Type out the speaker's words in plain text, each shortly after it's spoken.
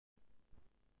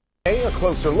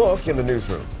closer look in the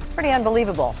newsroom. It's pretty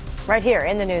unbelievable. Right here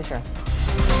in the newsroom.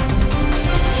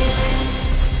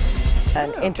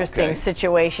 An interesting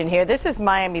situation here. This is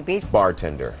Miami Beach.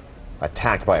 Bartender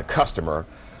attacked by a customer.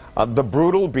 The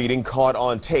brutal beating caught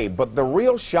on tape, but the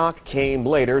real shock came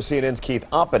later. CNN's Keith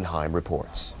Oppenheim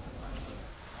reports.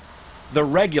 The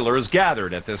regulars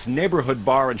gathered at this neighborhood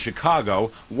bar in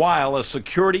Chicago while a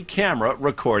security camera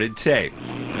recorded tape.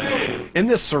 In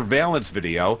this surveillance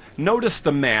video, notice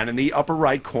the man in the upper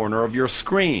right corner of your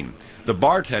screen. The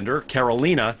bartender,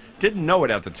 Carolina, didn't know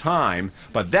it at the time,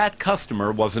 but that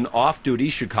customer was an off-duty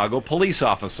Chicago police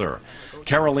officer.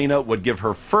 Carolina would give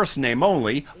her first name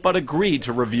only, but agreed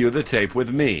to review the tape with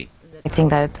me. I think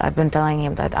that I've been telling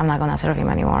him that I'm not going to serve him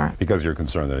anymore. Because you're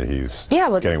concerned that he's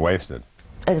getting wasted.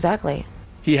 Exactly.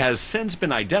 He has since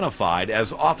been identified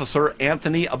as Officer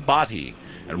Anthony Abati.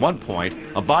 At one point,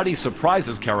 Abati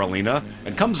surprises Carolina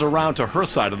and comes around to her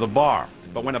side of the bar.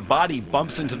 But when Abati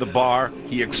bumps into the bar,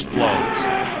 he explodes.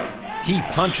 He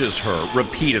punches her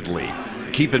repeatedly.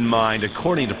 Keep in mind,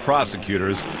 according to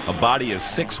prosecutors, Abati is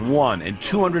 6'1" and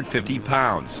 250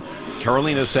 pounds.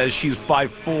 Carolina says she's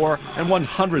 5'4" and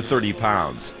 130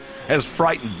 pounds. As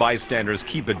frightened bystanders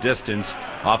keep a distance,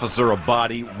 Officer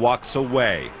Abati walks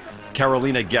away.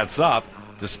 Carolina gets up,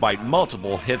 despite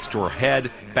multiple hits to her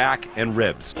head, back, and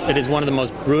ribs. It is one of the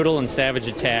most brutal and savage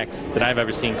attacks that I've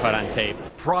ever seen caught on tape.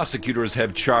 Prosecutors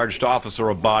have charged Officer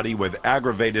Abati with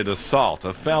aggravated assault,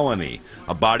 a felony.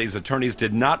 Abati's attorneys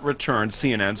did not return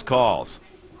CNN's calls.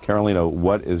 Carolina,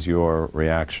 what is your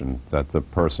reaction that the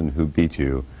person who beat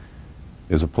you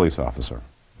is a police officer?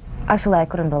 Actually, I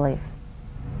couldn't believe.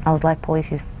 I was like,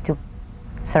 police is to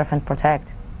serve and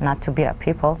protect, not to beat up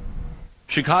people.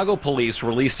 Chicago police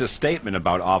released a statement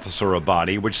about Officer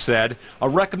Abati, which said a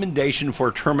recommendation for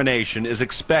termination is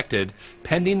expected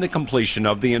pending the completion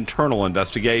of the internal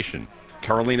investigation.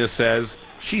 Carolina says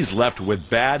she's left with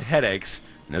bad headaches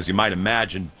and, as you might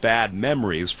imagine, bad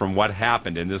memories from what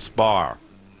happened in this bar.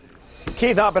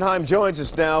 Keith Oppenheim joins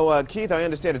us now. Keith, I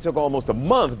understand it took almost a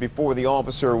month before the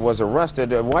officer was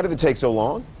arrested. Why did it take so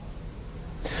long?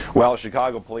 Well,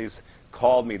 Chicago police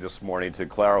called me this morning to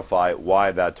clarify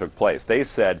why that took place. They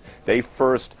said they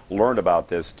first learned about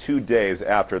this 2 days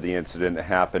after the incident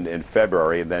happened in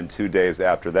February, and then 2 days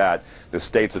after that, the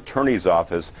state's attorney's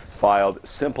office filed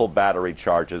simple battery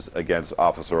charges against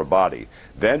Officer Abati.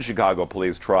 Then Chicago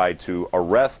police tried to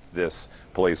arrest this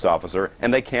police officer,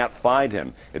 and they can't find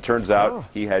him. It turns out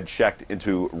he had checked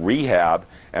into rehab,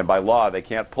 and by law they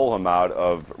can't pull him out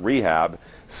of rehab.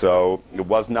 So it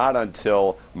was not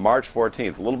until March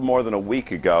 14th, a little more than a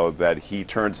week ago, that he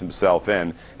turns himself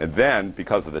in. And then,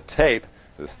 because of the tape,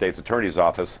 the state's attorney's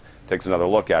office takes another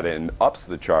look at it and ups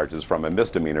the charges from a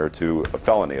misdemeanor to a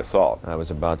felony assault. I was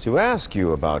about to ask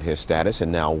you about his status,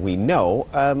 and now we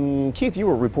know. Keith, you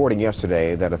were reporting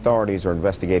yesterday that authorities are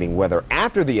investigating whether,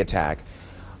 after the attack,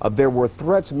 there were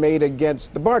threats made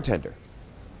against the bartender.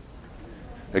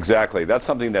 Exactly. That's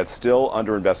something that's still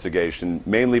under investigation,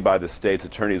 mainly by the state's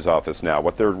attorney's office now.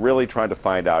 What they're really trying to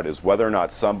find out is whether or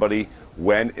not somebody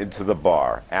went into the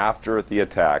bar after the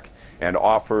attack and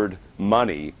offered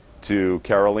money to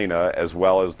Carolina as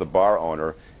well as the bar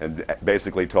owner and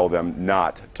basically told them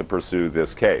not to pursue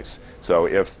this case. So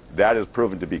if that is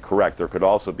proven to be correct, there could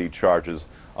also be charges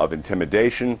of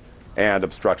intimidation and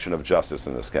obstruction of justice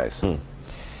in this case.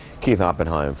 Keith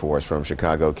Oppenheim for us from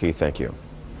Chicago. Keith, thank you.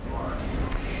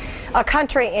 A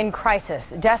country in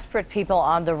crisis, desperate people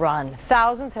on the run.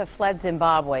 Thousands have fled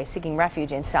Zimbabwe, seeking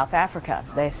refuge in South Africa.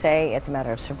 They say it's a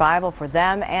matter of survival for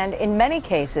them and, in many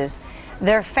cases,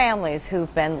 their families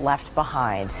who've been left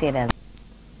behind. CNN.